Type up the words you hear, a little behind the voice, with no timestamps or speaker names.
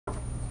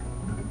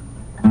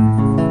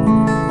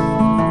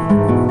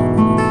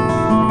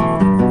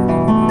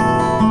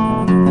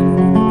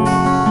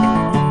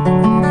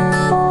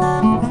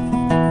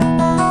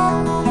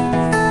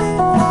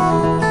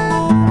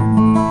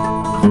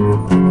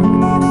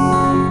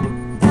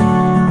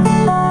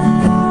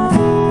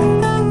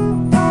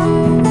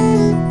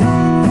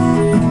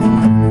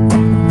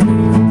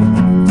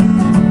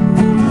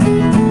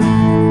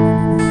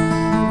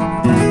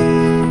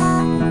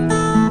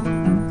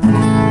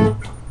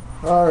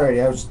Alrighty,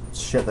 that was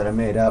shit that I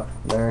made up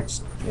there.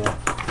 It's, yeah.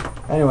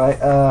 Anyway,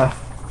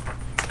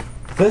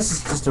 this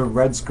is just a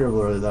red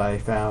scribbler that I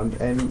found,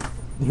 and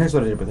here's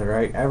what I did with it,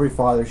 right? Every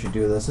father should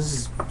do this. This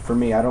is, for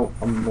me, I'm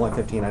only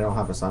 15, I don't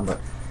have a son,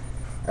 but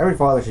every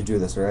father should do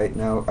this, right?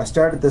 Now, I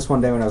started this one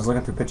day when I was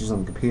looking through pictures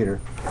on the computer.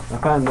 I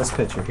found this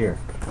picture here,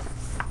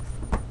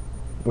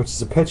 which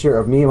is a picture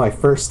of me and my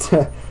first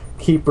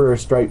keeper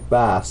striped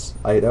bass.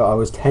 I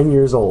was 10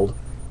 years old.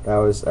 That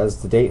was,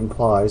 as the date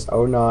implies,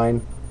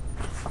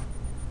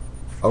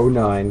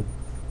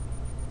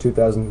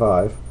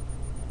 2005.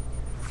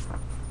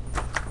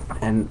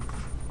 And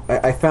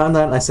I found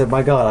that and I said,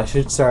 my God, I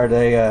should start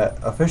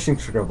a fishing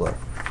scribbler.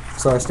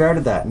 So I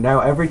started that. Now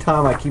every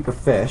time I keep a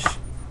fish,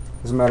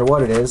 doesn't matter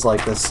what it is,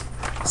 like this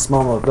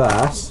smallmouth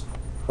bass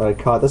that I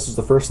caught, this was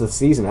the first of the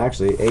season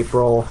actually,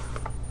 April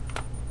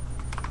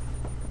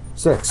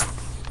 6th.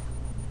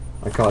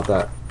 I caught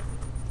that.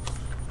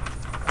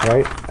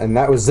 Right? And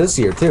that was this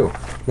year too.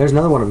 There's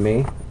another one of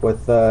me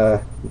with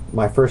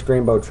my first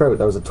rainbow trout.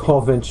 That was a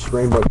 12-inch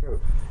rainbow trout.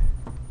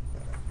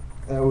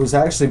 It was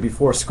actually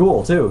before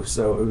school too,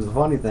 so it was a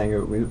funny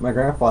thing. My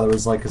grandfather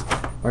was like, 'cause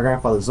my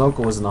grandfather's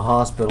uncle was in the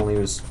hospital and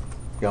he was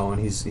going,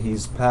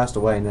 he's passed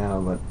away now,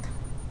 but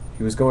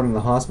he was going in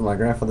the hospital. My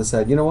grandfather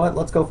said, you know what,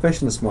 let's go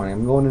fishing this morning.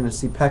 I'm going in to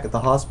see Peck at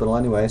the hospital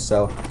anyway,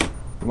 so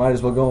you might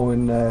as well go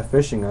in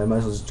fishing. I might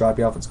as well just drop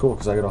you off at school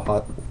because I go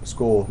to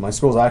school. My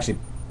school's actually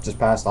just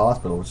past the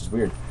hospital, which is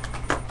weird.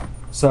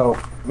 So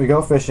we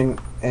go fishing,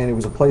 and it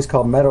was a place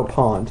called Meadow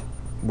Pond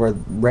where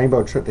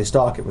rainbow trout, they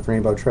stock it with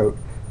rainbow trout.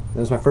 It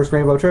was my first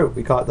rainbow trout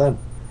we caught then.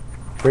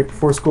 Right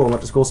before school. I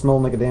went to school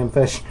smelling like a damn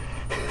fish.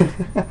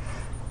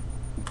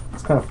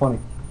 It's kind of funny.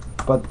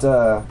 But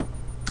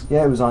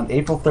yeah, it was on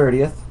April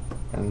 30th,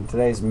 and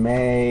today's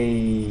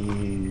May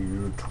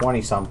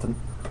 20-something.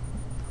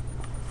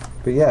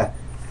 But yeah,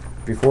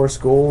 before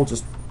school,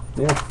 just,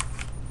 yeah.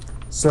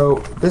 So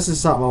this is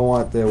something I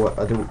want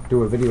to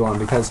do a video on,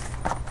 because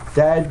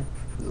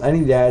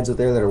any dads out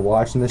there that are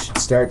watching this should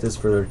start this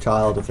for their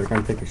child if they're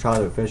going to take their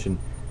child out fishing.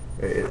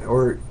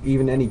 Or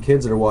even any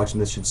kids that are watching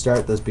this should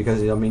start this,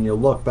 because I mean, you'll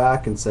look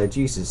back and say,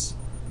 Jesus,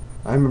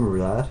 I remember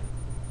that.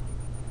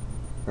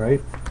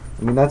 Right?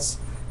 I mean, it's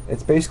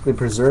basically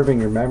preserving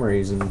your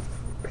memories in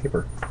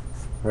paper.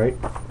 Right?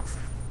 I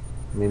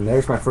mean,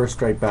 there's my first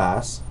striped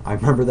bass. I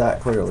remember that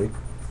clearly.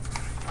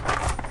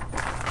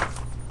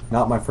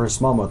 Not my first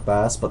smallmouth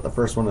bass, but the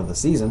first one of the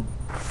season.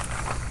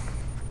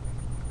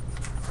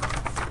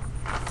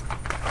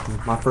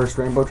 My first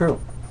rainbow trout.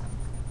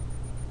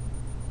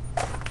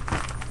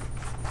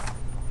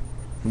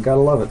 You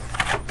gotta love it.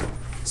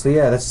 So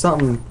yeah, that's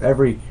something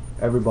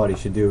everybody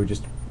should do.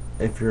 Just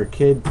if you're a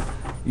kid,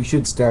 you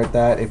should start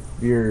that. If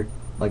you're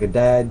like a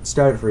dad,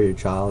 start it for your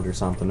child or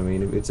something. I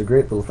mean, it's a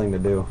great little thing to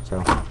do.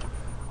 So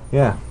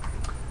yeah.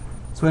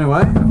 So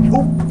anyway,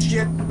 oh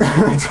shit!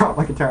 I dropped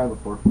my guitar on the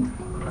floor.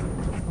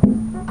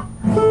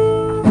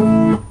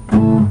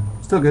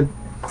 Still good.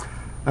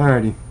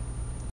 Alrighty.